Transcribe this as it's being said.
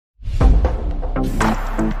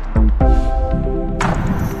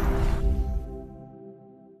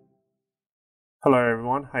Hello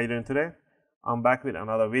everyone, how you doing today? I'm back with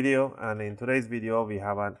another video, and in today's video we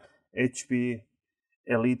have an HP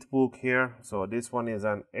Elitebook here. So this one is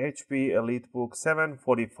an HP Elitebook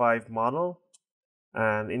 745 model,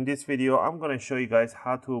 and in this video I'm going to show you guys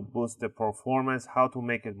how to boost the performance, how to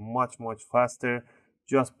make it much faster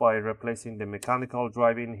just by replacing the mechanical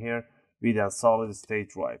drive in here with a solid state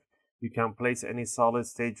drive. You can place any solid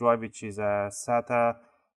state drive which is a SATA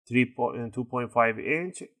 2.5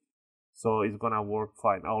 inch. So it's gonna work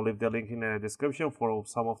fine. I'll leave the link in the description for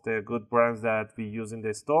some of the good brands that we use in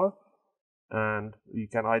the store, and you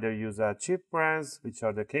can either use cheap brands, which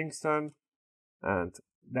are the Kingston, and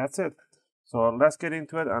that's it. So let's get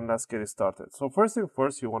into it and let's get it started. So first thing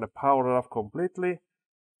first, you want to power it off completely.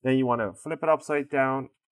 Then you want to flip it upside down,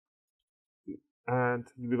 and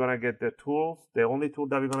we're gonna get the tools. The only tool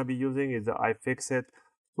that we're gonna be using is the UFIXTEK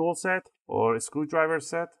tool set or screwdriver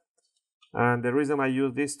set. And the reason I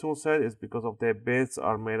use this tool set is because of the bits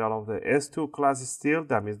are made out of the S2 class steel.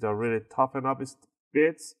 That means they're really toughened up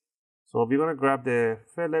bits. So we're going to grab the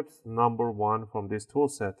Phillips number 1 from this tool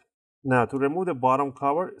set. Now to remove the bottom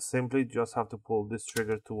cover, simply just have to pull this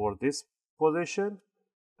trigger toward this position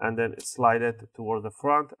and then slide it toward the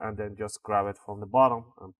front, and then just grab it from the bottom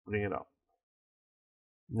and bring it up.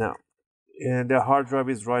 Now, and the hard drive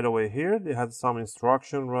is right over here. They have some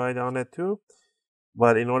instruction right on it too.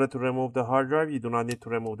 But in order to remove the hard drive, you do not need to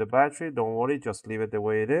remove the battery. Don't worry, just leave it the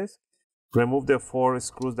way it is. Remove the 4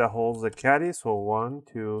 screws that holds the caddy. So 1,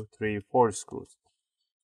 2, 3, 4 screws.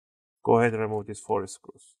 Go ahead and remove these 4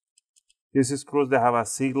 screws. These screws, they have a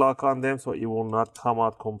C-lock on them, so it will not come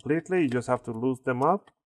out completely. You just have to loosen them up.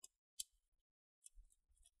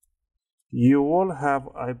 You will have,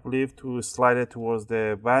 I believe, to slide it towards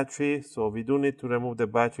the battery. So we do need to remove the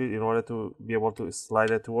battery in order to be able to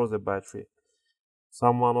slide it towards the battery.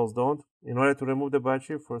 Some models don't. In order to remove the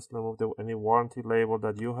battery, first remove any warranty label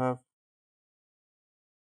that you have.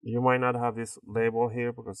 You might not have this label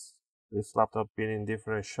here because this laptop been in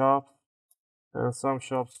different shops, and some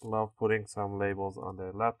shops love putting some labels on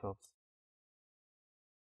their laptops.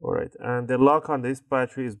 Alright, and the lock on this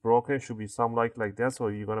battery is broken. Should be some like that, so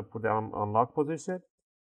you're gonna put it on lock position.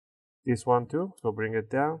 This one too, so bring it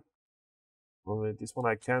down. Only this one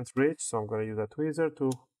I can't reach, so I'm gonna use a tweezer to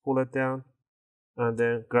pull it down. And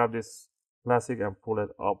then grab this plastic and pull it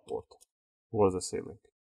upward towards the ceiling.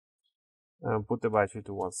 And put the battery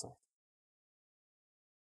to one side.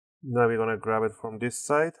 Now we're going to grab it from this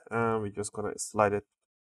side and we're just going to slide it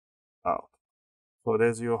out. So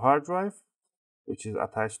there's your hard drive, which is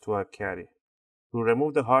attached to a caddy. To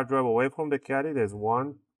remove the hard drive away from the caddy, there's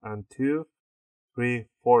 1 and 2, 3,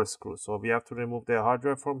 4 screws. So we have to remove the hard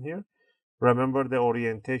drive from here. Remember the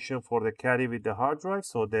orientation for the caddy with the hard drive.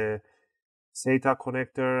 So the SATA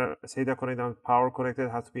connector and power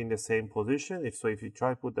connector has to be in the same position. If you try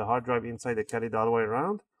to put the hard drive inside the caddy the other way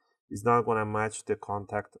around, it's not going to match the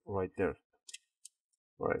contact right there.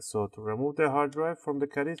 Alright, so to remove the hard drive from the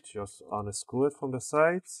caddy, just unscrew it from the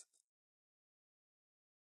sides.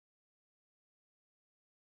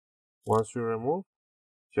 Once you remove,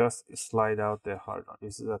 just slide out the hard drive.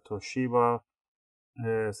 This is a Toshiba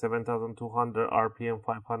 7200 RPM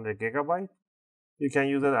 500 gigabyte. You can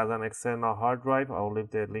use it as an external hard drive. I'll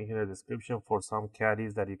leave the link in the description for some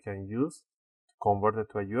caddies that you can use to convert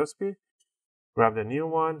it to a USB. Grab the new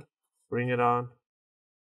one, bring it on,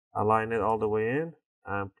 align it all the way in,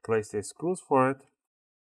 and place the screws for it.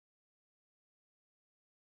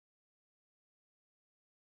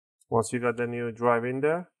 Once you got the new drive in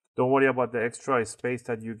there, don't worry about the extra space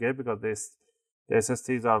that you get because the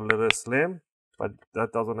SSDs are a little slim, but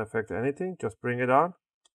that doesn't affect anything. Just bring it on.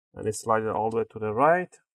 And slide it all the way to the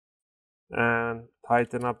right and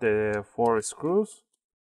tighten up the 4 screws,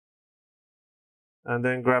 and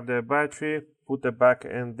then grab the battery, put the back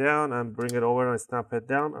end down and bring it over and snap it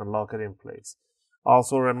down and lock it in place.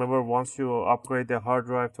 Also remember, once you upgrade the hard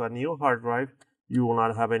drive to a new hard drive, you will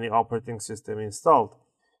not have any operating system installed.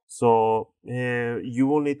 So you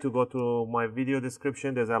will need to go to my video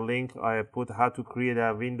description. There's a link I put how to create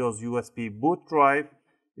a Windows USB boot drive.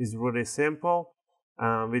 It's really simple.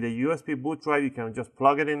 With a USB boot drive, you can just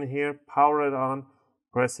plug it in here, power it on,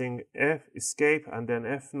 pressing escape and then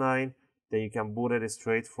F9. Then you can boot it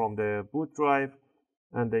straight from the boot drive,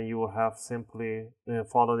 and then you will have simply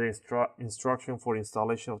follow the instruction for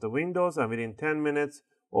installation of the Windows, and within 10 minutes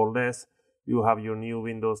or less, you have your new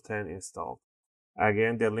Windows 10 installed.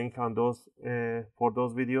 Again, the link on those for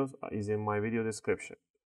those videos is in my video description.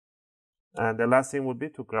 And the last thing would be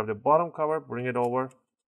to grab the bottom cover, bring it over,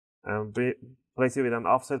 and place it with an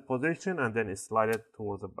offset position, and then slide it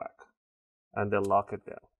towards the back, and then lock it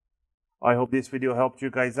down. I hope this video helped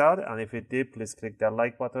you guys out, and if it did, please click that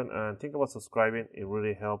like button and think about subscribing. It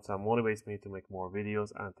really helps and motivates me to make more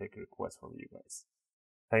videos and take requests from you guys.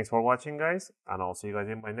 Thanks for watching, guys, and I'll see you guys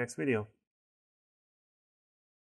in my next video.